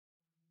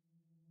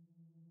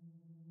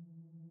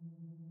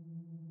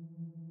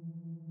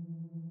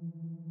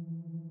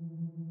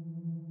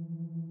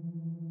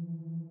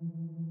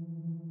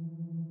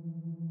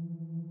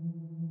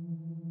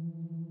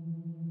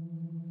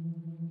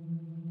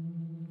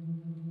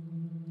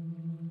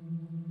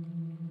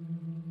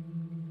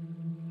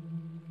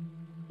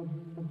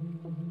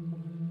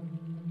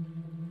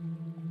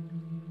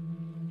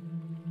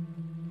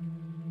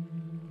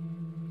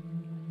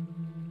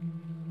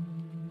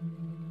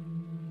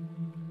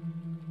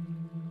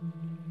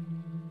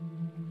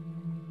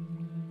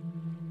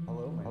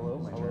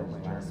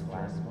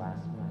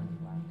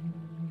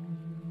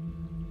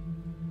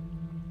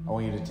I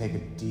want you to take a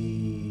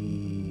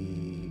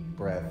deep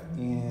breath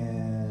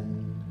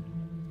in.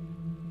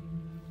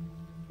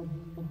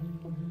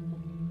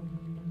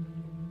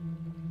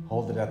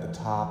 Hold it at the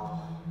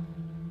top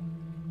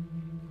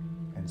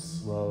and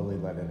slowly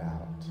let it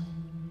out.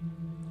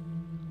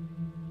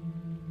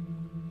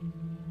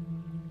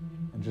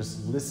 And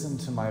just listen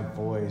to my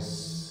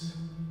voice.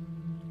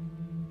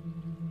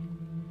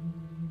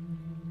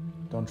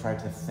 Don't try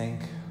to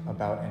think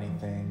about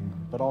anything,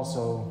 but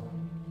also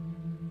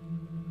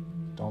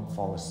don't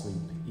fall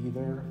asleep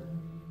either.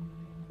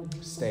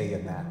 Stay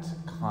in that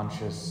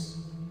conscious,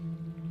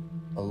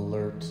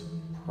 alert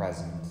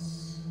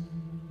presence.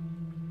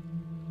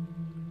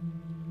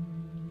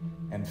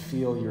 And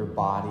feel your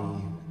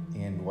body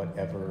in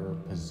whatever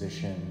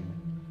position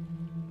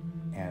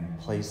and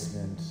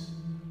placement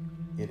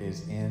it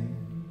is in.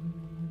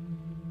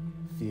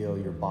 Feel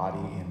your body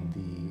in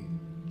the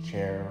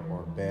chair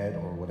or bed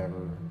or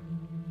whatever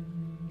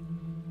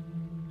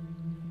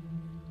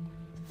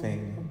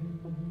thing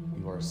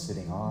you are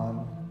sitting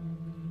on.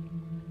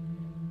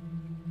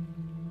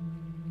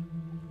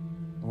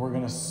 And we're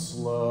going to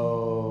slow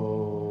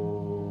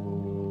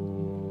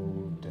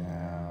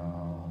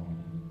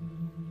down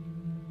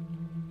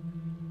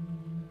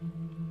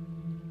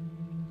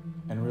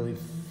and really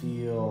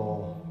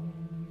feel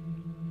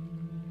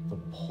the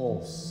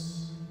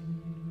pulse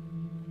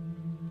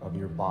of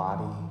your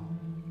body.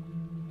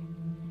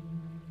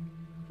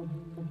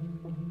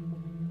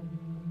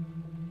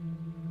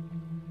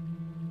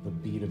 The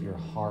beat of your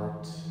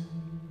heart.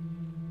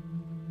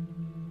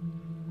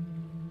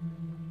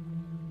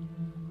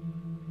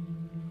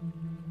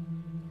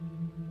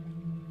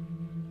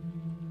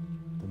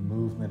 The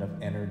movement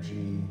of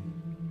energy,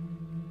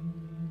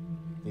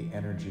 the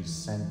energy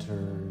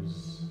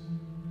centers,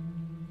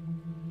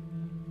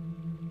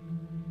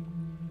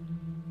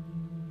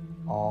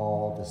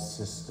 all the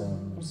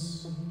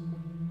systems,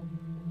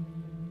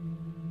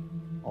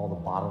 all the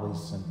bodily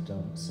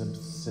systems,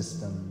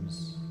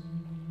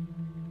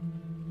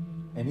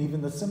 and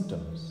even the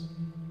symptoms.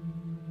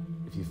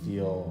 If you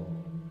feel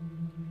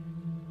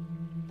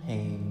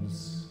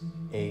pains,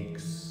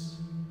 aches,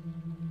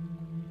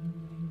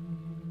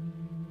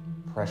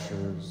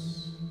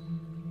 pressures,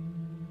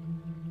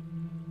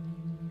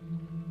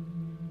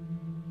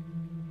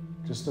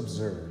 just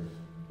observe.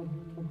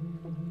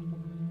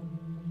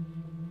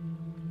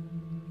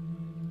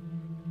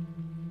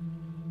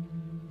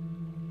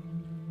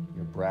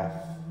 Your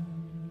breath.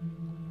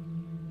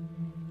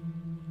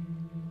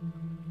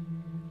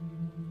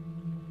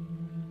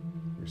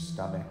 Your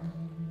stomach.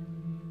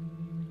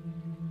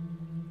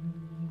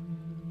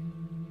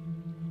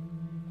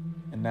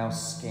 And now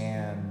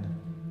scan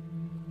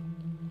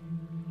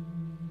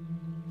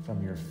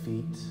from your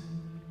feet.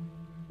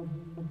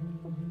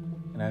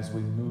 And as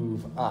we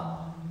move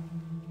up,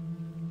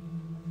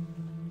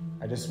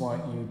 I just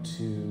want you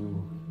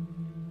to,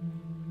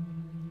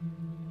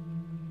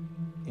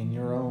 in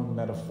your own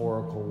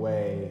metaphorical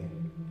way,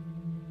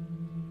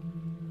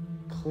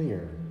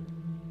 clear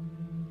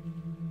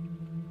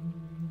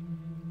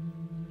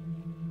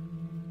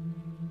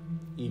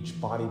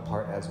each body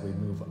part as we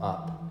move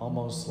up,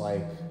 almost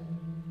like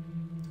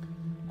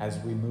as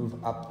we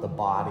move up the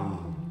body,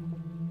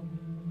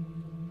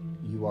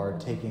 you are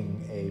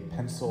taking a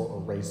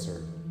pencil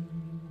eraser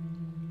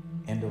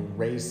and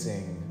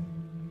erasing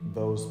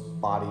those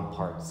body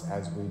parts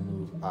as we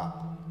move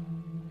up.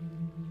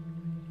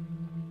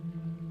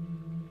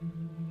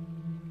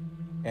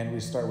 And we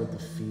start with the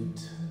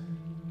feet.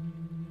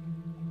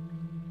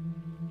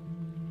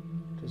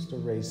 Just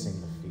erasing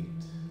the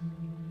feet.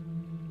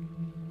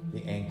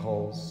 The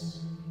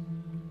ankles.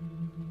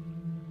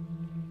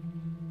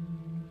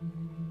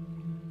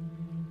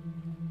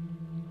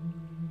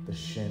 The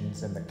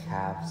shins and the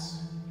calves.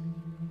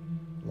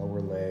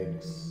 Lower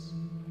legs.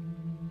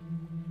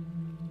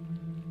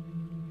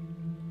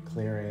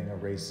 Clearing,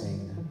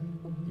 erasing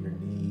your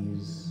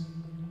knees.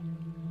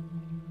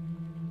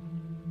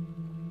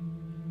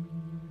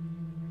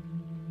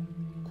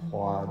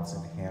 Quads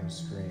and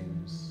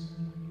hamstrings.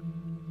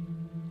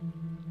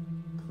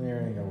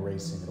 Clearing,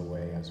 erasing it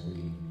away as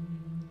we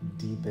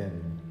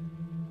deepen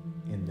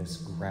in this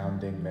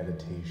grounding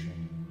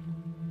meditation.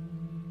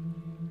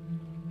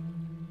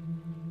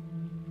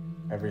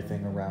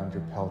 Everything around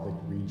your pelvic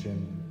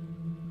region.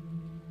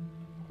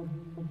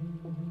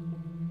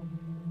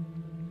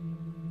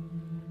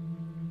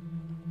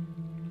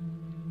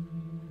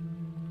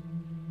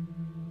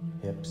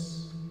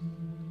 Hips.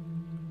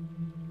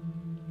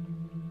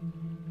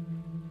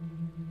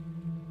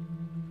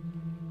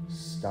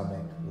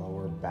 Stomach,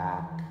 lower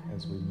back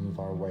as we move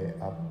our way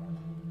up,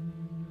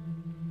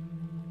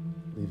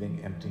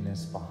 leaving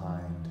emptiness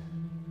behind.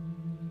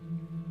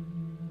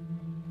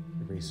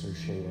 Eraser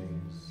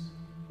shavings.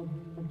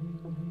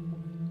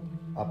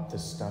 Up the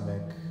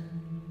stomach,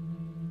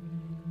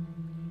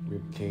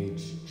 rib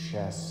cage,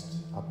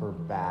 chest, upper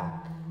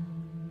back,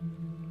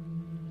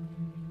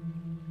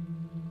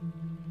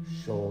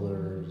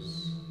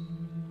 shoulders,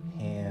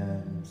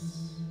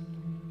 hands,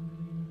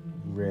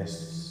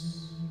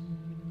 wrists,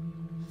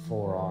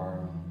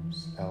 forearms,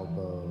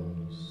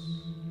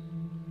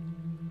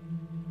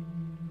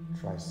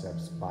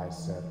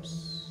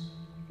 biceps,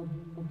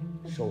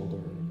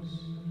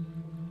 shoulders,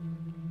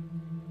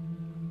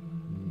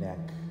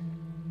 neck,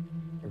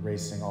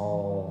 erasing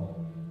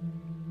all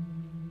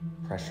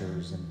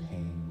pressures and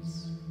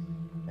pains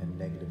and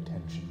negative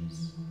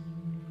tensions.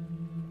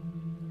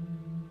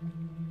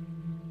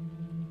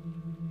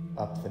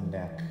 Up the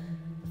neck,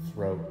 the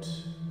throat,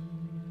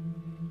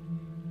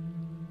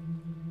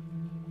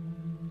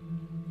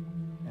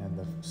 and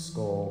the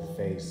skull,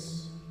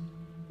 face.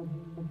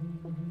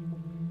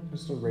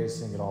 Just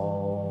erasing it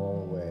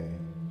all away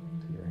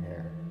to your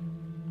hair.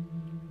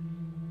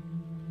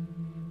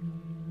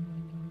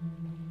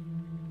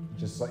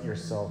 Just let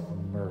yourself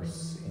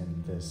immerse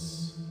in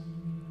this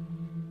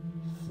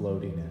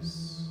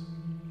floatiness.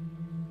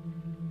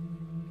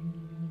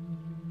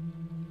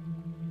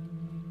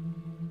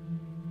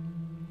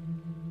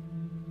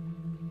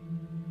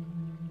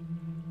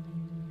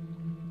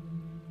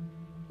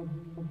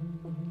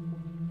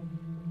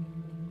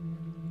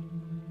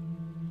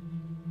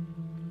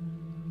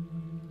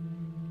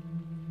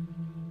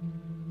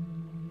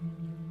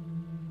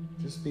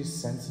 Just be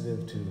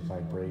sensitive to the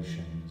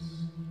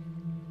vibrations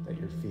that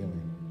you're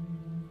feeling.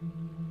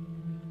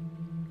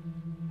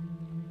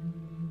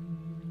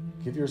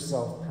 Give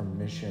yourself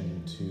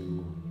permission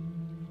to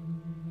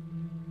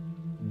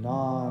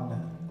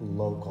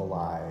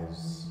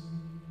non-localize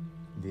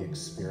the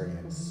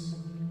experience.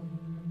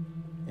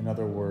 In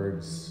other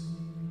words,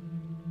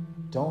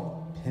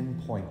 don't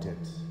pinpoint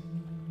it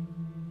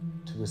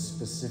to a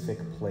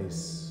specific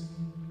place,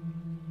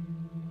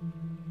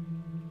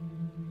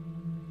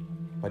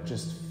 but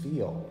just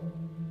feel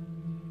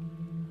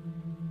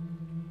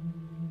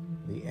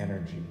the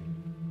energy.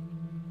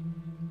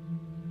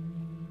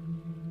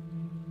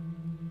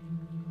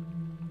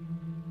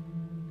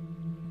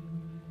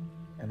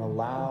 And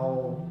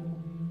allow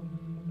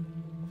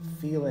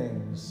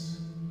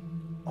feelings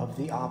of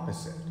the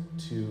opposite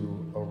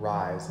to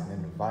arise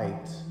and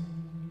invite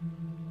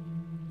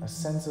a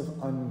sense of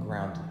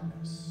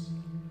ungroundedness,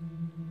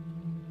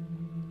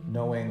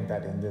 knowing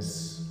that in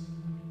this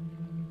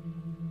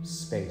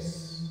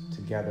space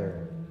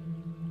together,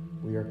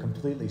 we are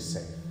completely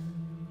safe.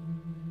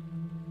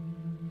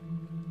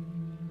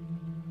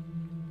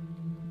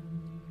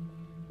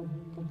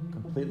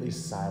 Completely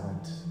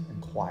silent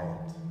and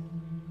quiet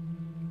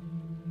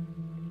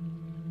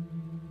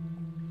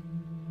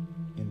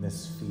in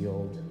this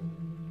field,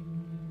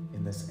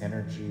 in this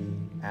energy,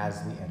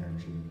 as the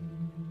energy.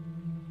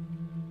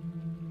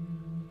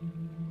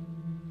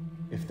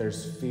 If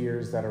there's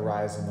fears that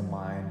arise in the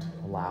mind,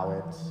 allow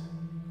it.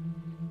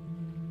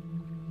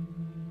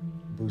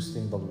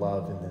 Boosting the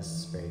love in this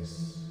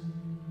space.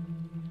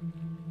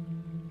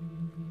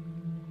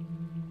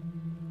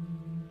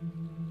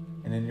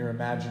 And in your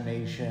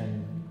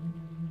imagination,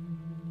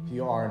 if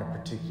you are in a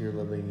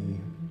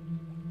particularly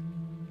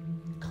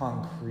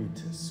concrete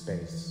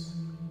space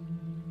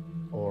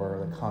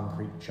or the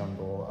concrete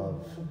jungle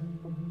of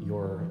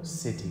your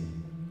city,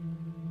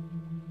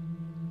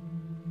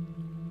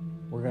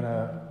 we're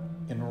gonna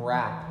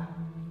enwrap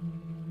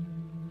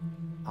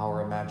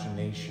our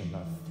imagination,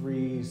 a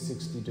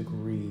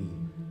 360-degree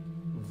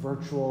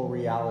virtual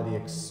reality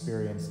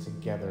experience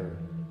together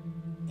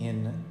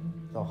in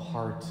the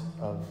heart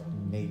of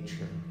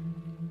nature.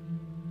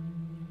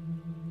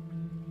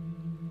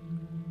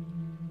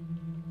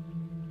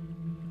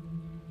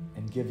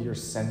 And give your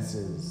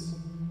senses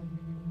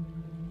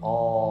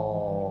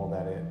all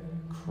that it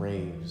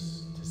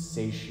craves to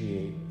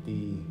satiate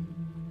the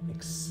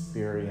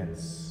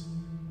experience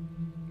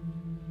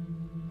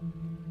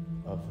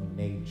of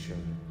nature.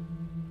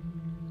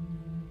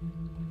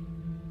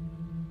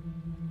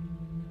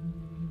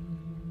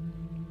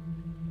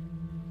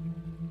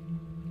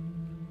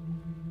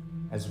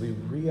 As we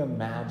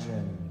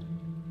reimagine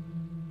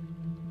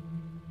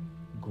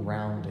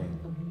grounding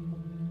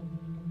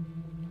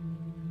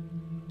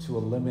to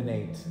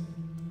eliminate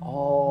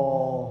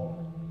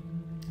all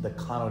the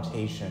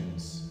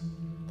connotations,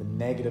 the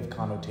negative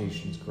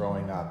connotations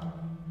growing up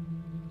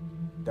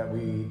that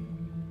we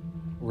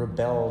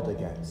rebelled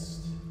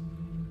against,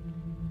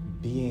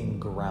 being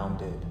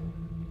grounded,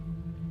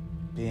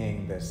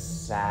 being this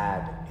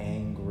sad,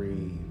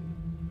 angry,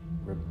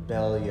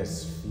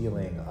 rebellious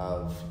feeling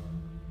of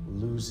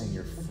losing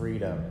your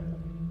freedom,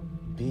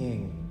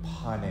 being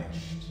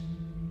punished,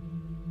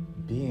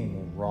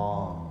 being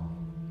wrong,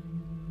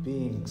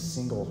 being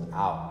singled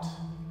out.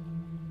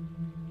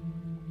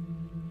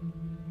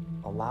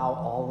 Allow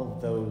all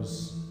of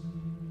those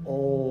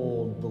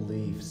old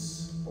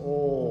beliefs,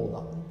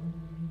 old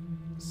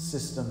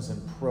systems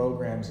and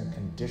programs and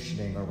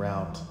conditioning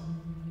around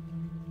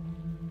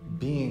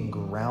being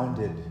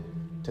grounded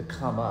to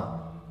come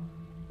up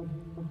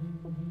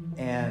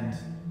and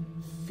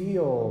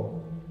feel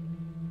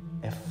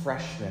a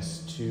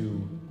freshness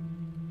to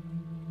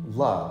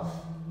love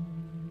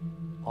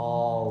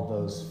all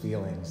those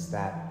feelings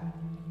that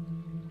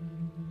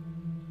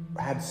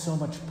had so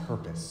much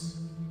purpose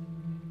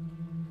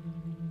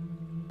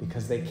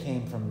because they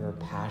came from your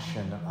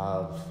passion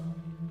of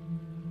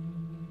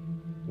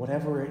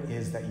whatever it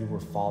is that you were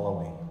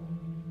following,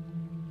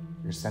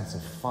 your sense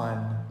of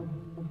fun,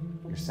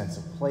 your sense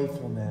of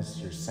playfulness,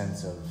 your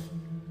sense of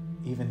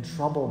even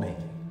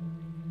troublemaking.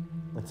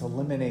 Let's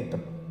eliminate the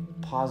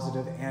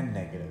positive and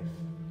negative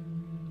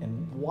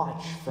and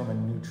watch from a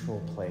neutral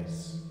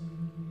place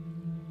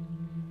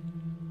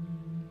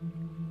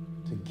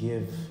to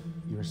give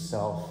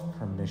yourself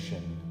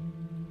permission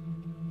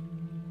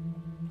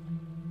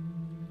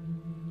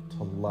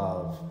to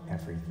love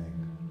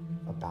everything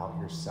about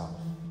yourself.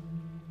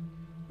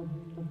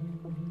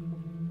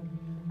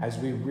 As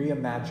we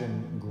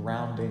reimagine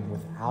grounding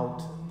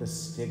without the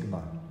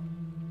stigma,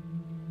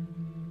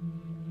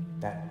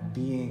 that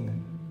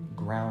being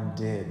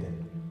grounded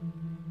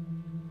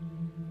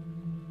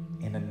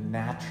in a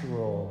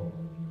natural,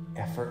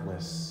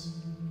 effortless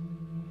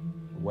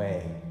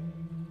way.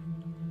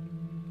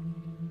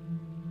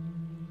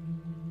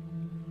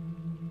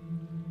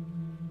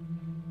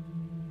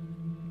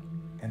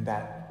 And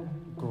that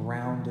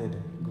grounding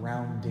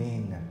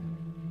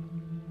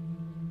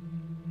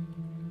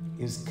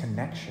is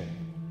connection,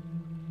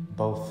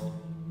 both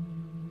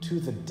to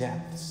the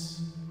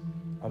depths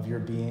of your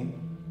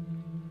being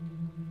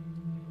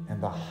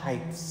and the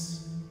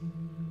heights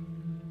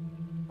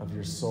of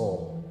your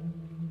soul,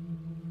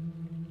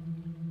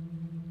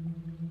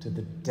 to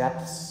the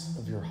depths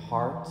of your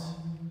heart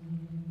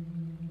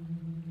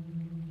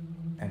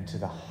and to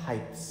the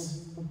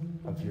heights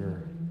of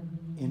your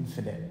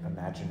infinite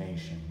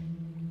imagination.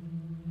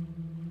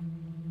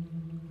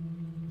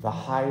 The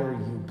higher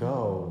you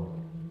go,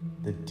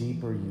 the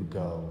deeper you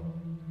go.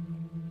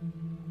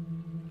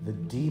 The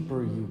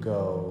deeper you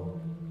go,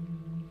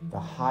 the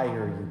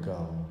higher you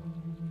go.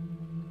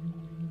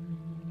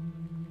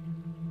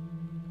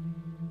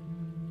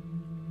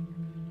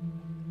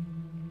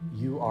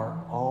 You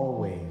are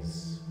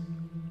always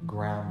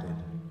grounded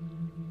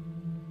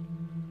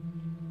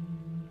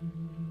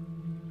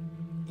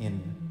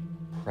in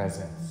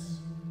presence,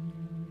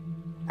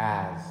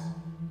 as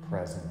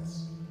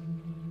presence.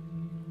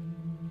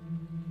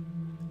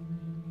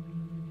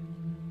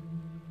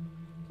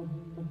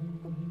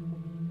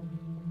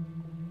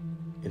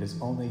 It is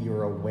only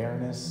your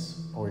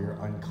awareness or your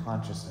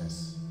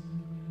unconsciousness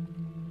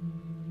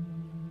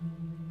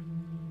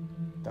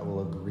that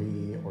will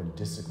agree or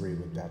disagree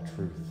with that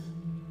truth.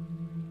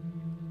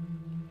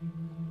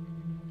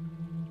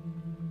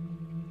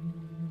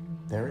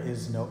 There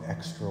is no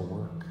extra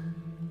work.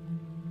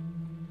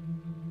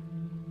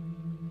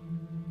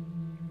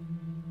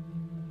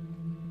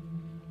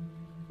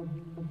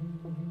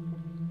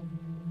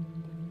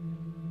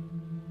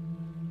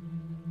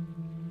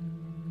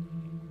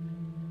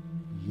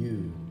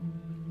 You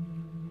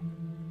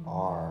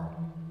are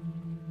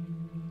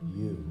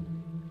you.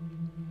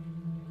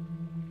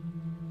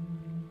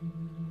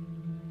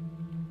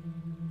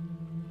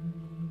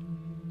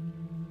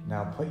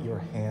 Now put your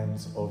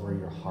hands over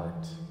your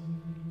heart.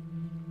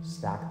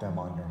 Stack them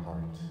on your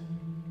heart.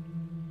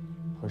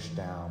 Push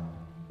down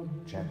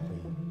gently.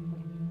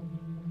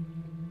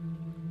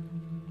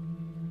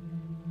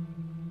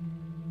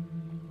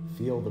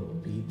 Feel the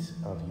beat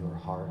of your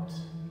heart.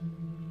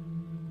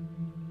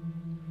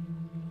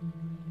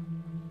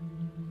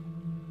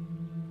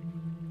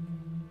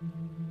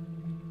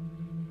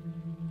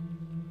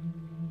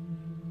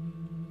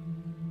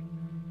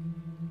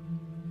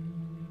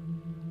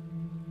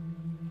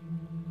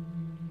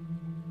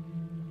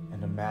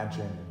 And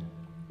imagine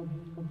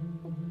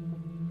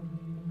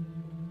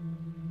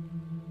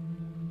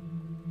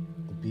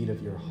the beat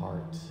of your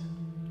heart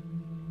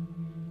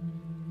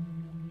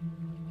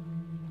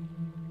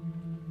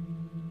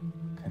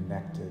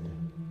connected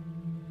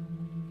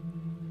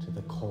to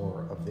the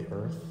core of the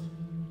earth.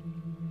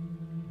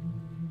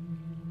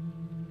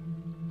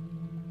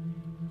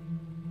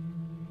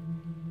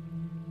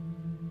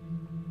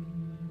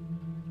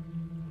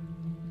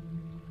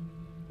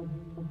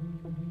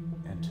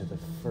 And to the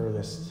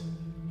furthest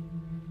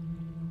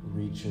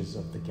reaches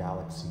of the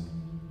galaxy.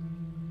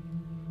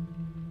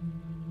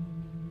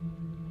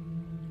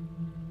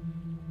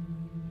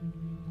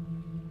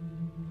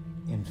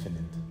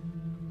 Infinite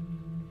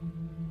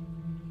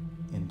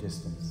in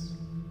distance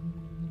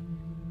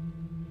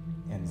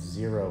and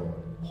 0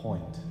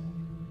 point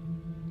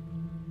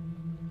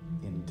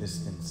in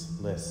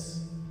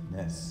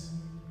distancelessness.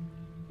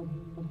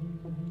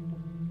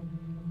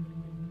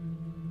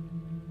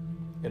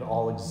 It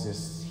all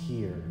exists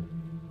here,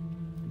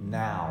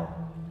 now,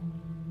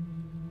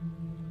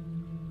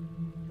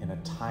 in a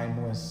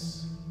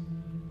timeless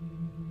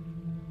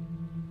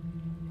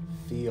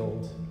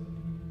field,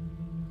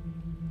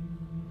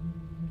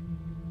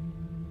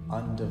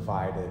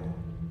 undivided,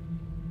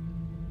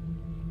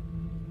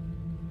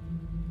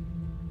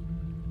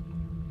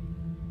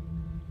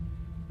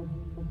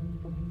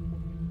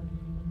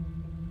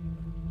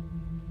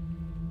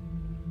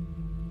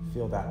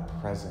 feel that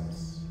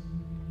presence,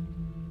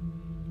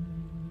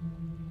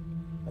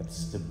 that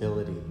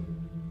stability,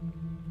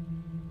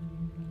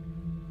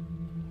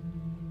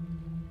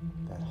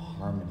 that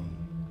harmony,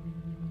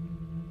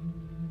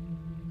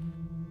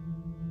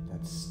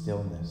 that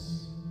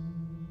stillness,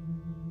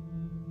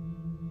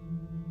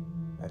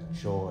 that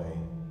joy,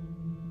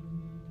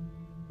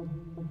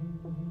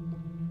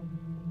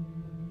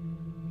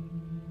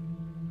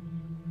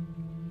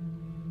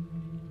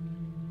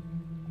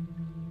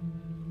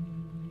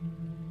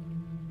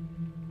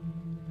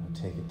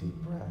 Take a deep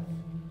breath.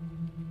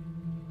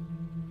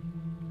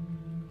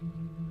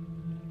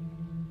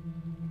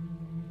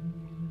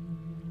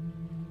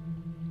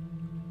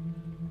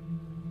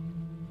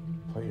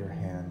 Put your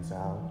hands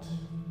out,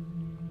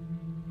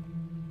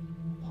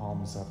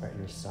 palms up at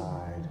your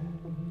side.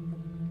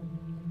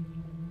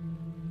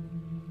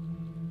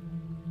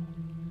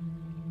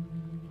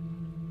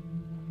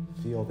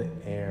 Feel the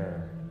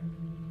air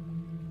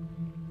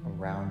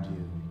around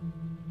you.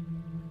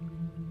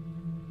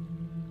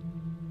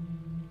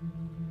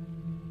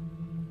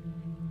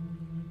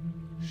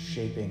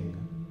 Shaping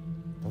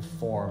the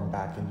form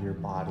back into your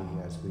body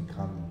as we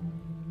come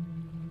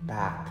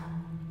back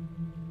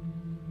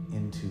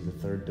into the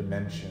third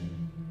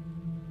dimension,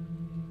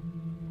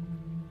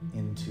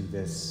 into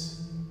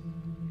this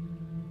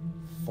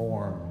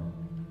form,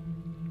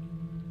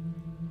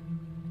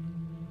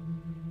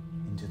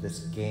 into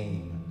this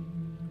game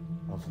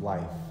of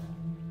life.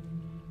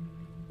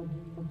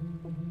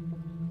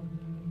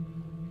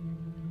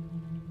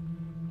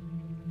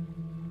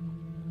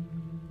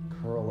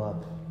 Curl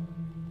up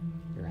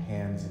your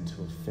hands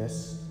into a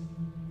fist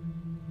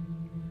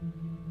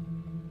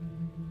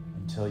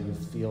until you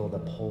feel the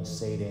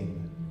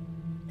pulsating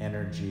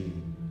energy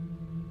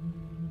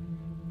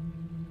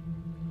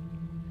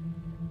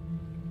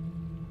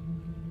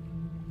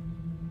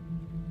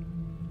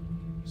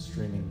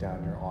streaming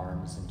down your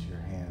arms into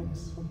your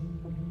hands.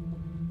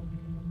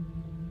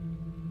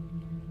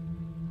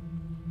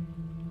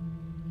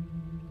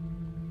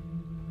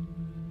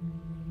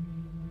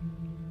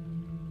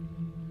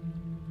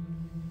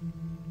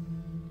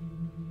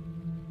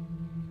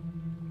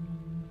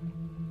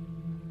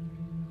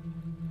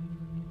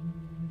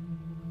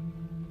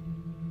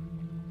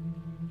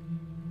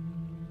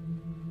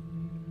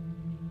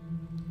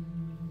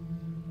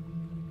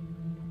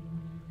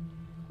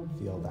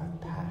 Feel that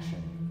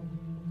passion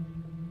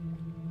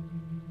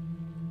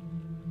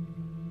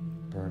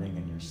burning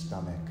in your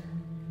stomach,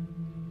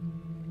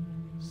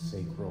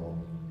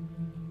 sacral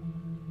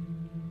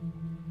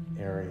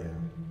area.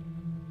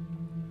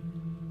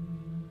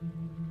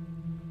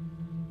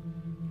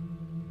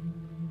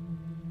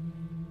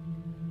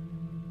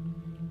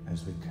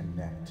 As we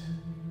connect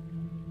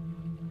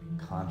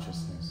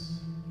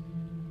consciousness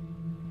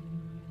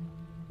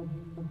to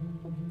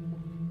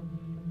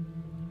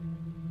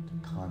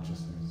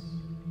consciousness.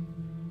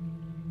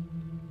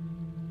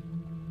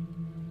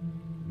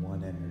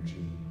 One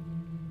energy,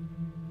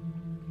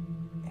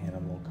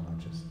 animal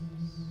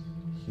consciousness,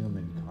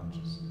 human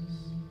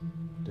consciousness,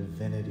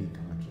 divinity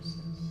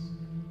consciousness,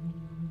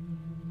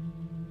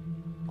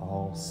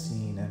 all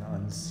seen and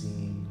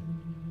unseen,